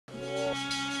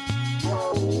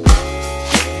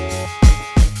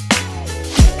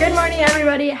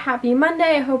everybody, happy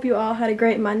Monday. I hope you all had a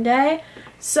great Monday.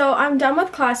 So I'm done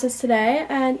with classes today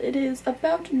and it is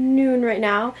about noon right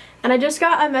now, and I just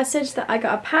got a message that I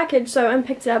got a package, so I went and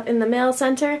picked it up in the mail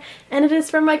center, and it is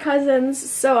from my cousins,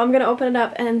 so I'm gonna open it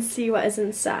up and see what is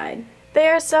inside. They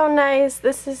are so nice.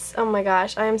 This is, oh my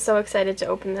gosh, I am so excited to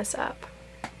open this up.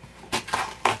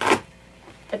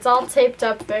 It's all taped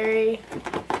up a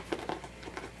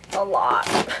lot.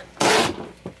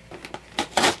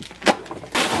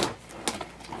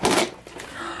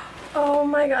 Oh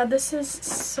my god, this is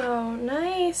so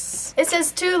nice. It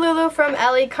says, "To Lulu from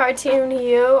Ellie, cartoon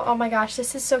you." Oh my gosh,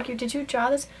 this is so cute. Did you draw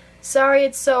this? Sorry,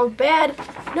 it's so bad.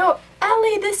 No,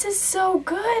 Ellie, this is so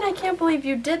good. I can't believe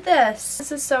you did this.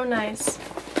 This is so nice.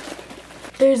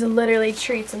 There's literally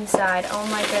treats inside. Oh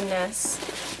my goodness.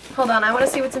 Hold on, I want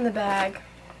to see what's in the bag.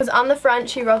 Because on the front,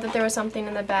 she wrote that there was something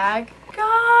in the bag.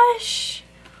 Gosh!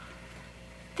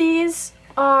 These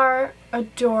are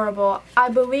adorable. I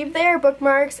believe they are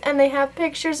bookmarks and they have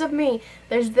pictures of me.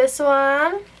 There's this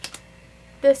one,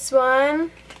 this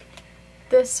one,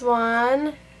 this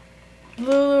one,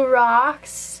 Lulu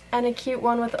Rocks, and a cute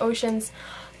one with oceans.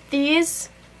 These,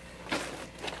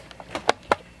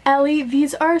 Ellie,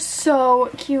 these are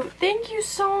so cute. Thank you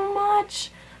so much.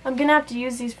 I'm gonna have to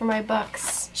use these for my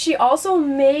books. She also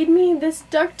made me this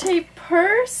duct tape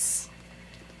purse.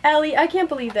 Ellie, I can't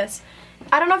believe this.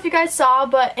 I don't know if you guys saw,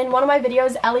 but in one of my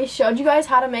videos, Ellie showed you guys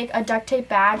how to make a duct tape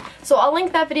bag. So I'll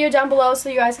link that video down below so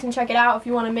you guys can check it out if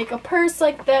you want to make a purse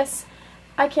like this.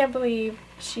 I can't believe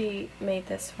she made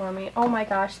this for me. Oh my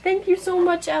gosh. Thank you so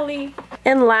much, Ellie.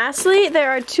 And lastly,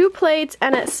 there are 2 plates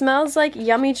and it smells like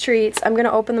yummy treats. I'm going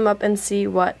to open them up and see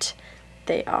what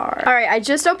they are. Alright, I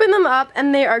just opened them up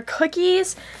and they are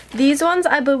cookies. These ones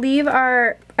I believe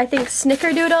are, I think,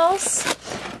 snickerdoodles.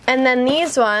 And then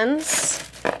these ones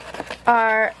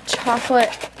are chocolate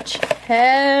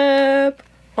chip.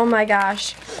 Oh my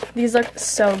gosh, these look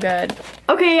so good.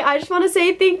 Okay, I just want to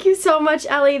say thank you so much,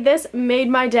 Ellie. This made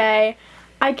my day.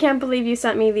 I can't believe you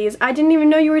sent me these. I didn't even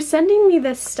know you were sending me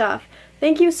this stuff.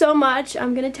 Thank you so much.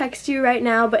 I'm gonna text you right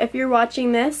now, but if you're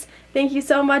watching this, thank you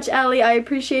so much, Ellie. I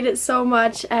appreciate it so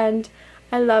much, and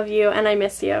I love you and I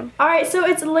miss you. Alright, so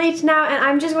it's late now and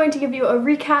I'm just going to give you a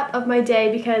recap of my day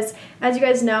because, as you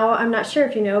guys know, I'm not sure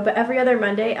if you know, but every other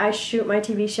Monday I shoot my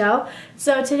TV show.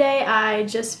 So today I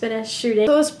just finished shooting.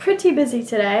 So it was pretty busy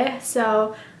today,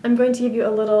 so I'm going to give you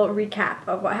a little recap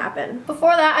of what happened.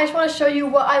 Before that, I just want to show you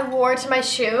what I wore to my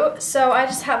shoot. So I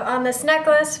just have on this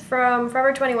necklace from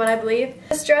Forever 21, I believe.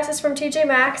 This dress is from TJ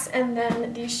Maxx, and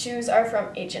then these shoes are from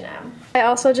H&M. I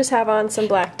also just have on some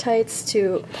black tights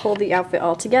to hold the outfit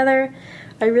all together.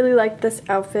 I really like this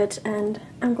outfit and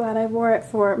I'm glad I wore it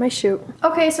for my shoot.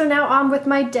 Okay, so now on with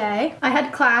my day. I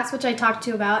had class, which I talked to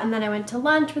you about, and then I went to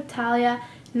lunch with Talia.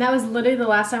 And that was literally the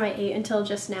last time I ate until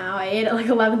just now. I ate at like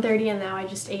 11:30 and now I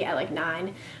just ate at like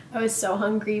 9. I was so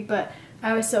hungry, but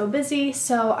I was so busy.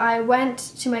 So I went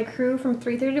to my crew from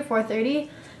 3:30 to 4:30.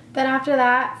 Then after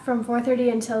that, from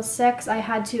 4:30 until 6, I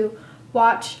had to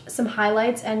watch some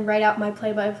highlights and write out my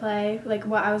play-by-play, like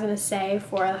what I was gonna say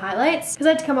for the highlights, because I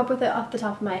had to come up with it off the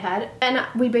top of my head. And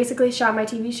we basically shot my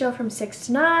TV show from 6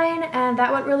 to 9, and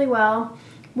that went really well.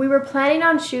 We were planning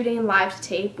on shooting live to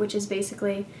tape, which is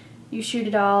basically you shoot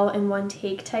it all in one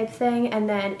take type thing and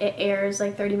then it airs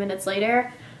like 30 minutes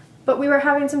later. But we were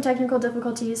having some technical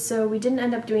difficulties, so we didn't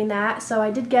end up doing that. So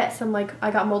I did get some, like, I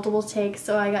got multiple takes,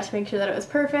 so I got to make sure that it was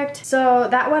perfect. So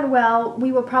that went well.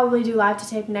 We will probably do live to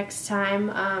tape next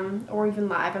time, or even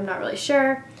live, I'm not really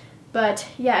sure. But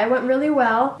yeah, it went really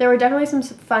well. There were definitely some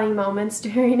funny moments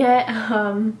during it.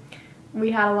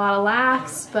 We had a lot of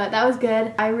laughs, but that was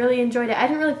good. I really enjoyed it. I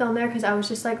didn't really film there because I was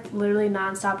just like literally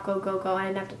non-stop go, go, go. I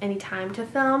didn't have any time to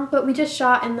film. But we just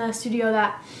shot in the studio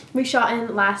that we shot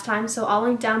in last time, so I'll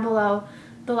link down below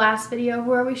the last video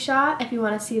where we shot if you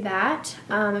want to see that.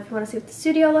 If you want to see what the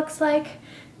studio looks like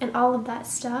and all of that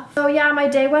stuff. So yeah, my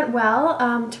day went well.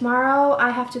 Tomorrow I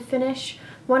have to finish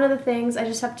one of the things. I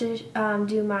just have to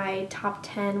do my top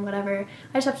 10, whatever.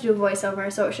 I just have to do a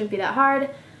voiceover, so it shouldn't be that hard.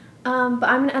 But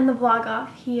I'm gonna end the vlog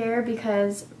off here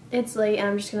because it's late and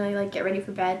I'm just gonna like get ready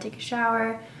for bed, take a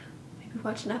shower, maybe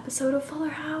watch an episode of Fuller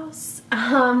House.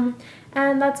 And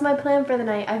that's my plan for the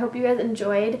night. I hope you guys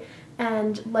enjoyed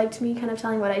and liked me kind of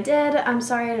telling what I did. I'm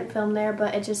sorry I didn't film there,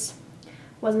 but it just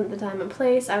wasn't the time and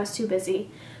place. I was too busy.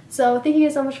 So thank you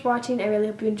guys so much for watching. I really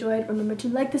hope you enjoyed. Remember to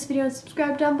like this video and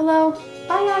subscribe down below.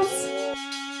 Bye guys!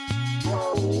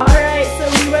 Alright,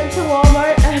 so we went to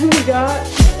Walmart and we got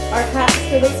our hats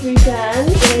for this weekend.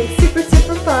 It was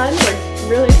super fun. We're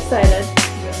really excited.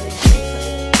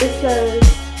 It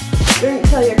says,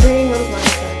 tell your green, what does mine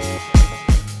say?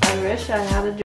 I wish I had a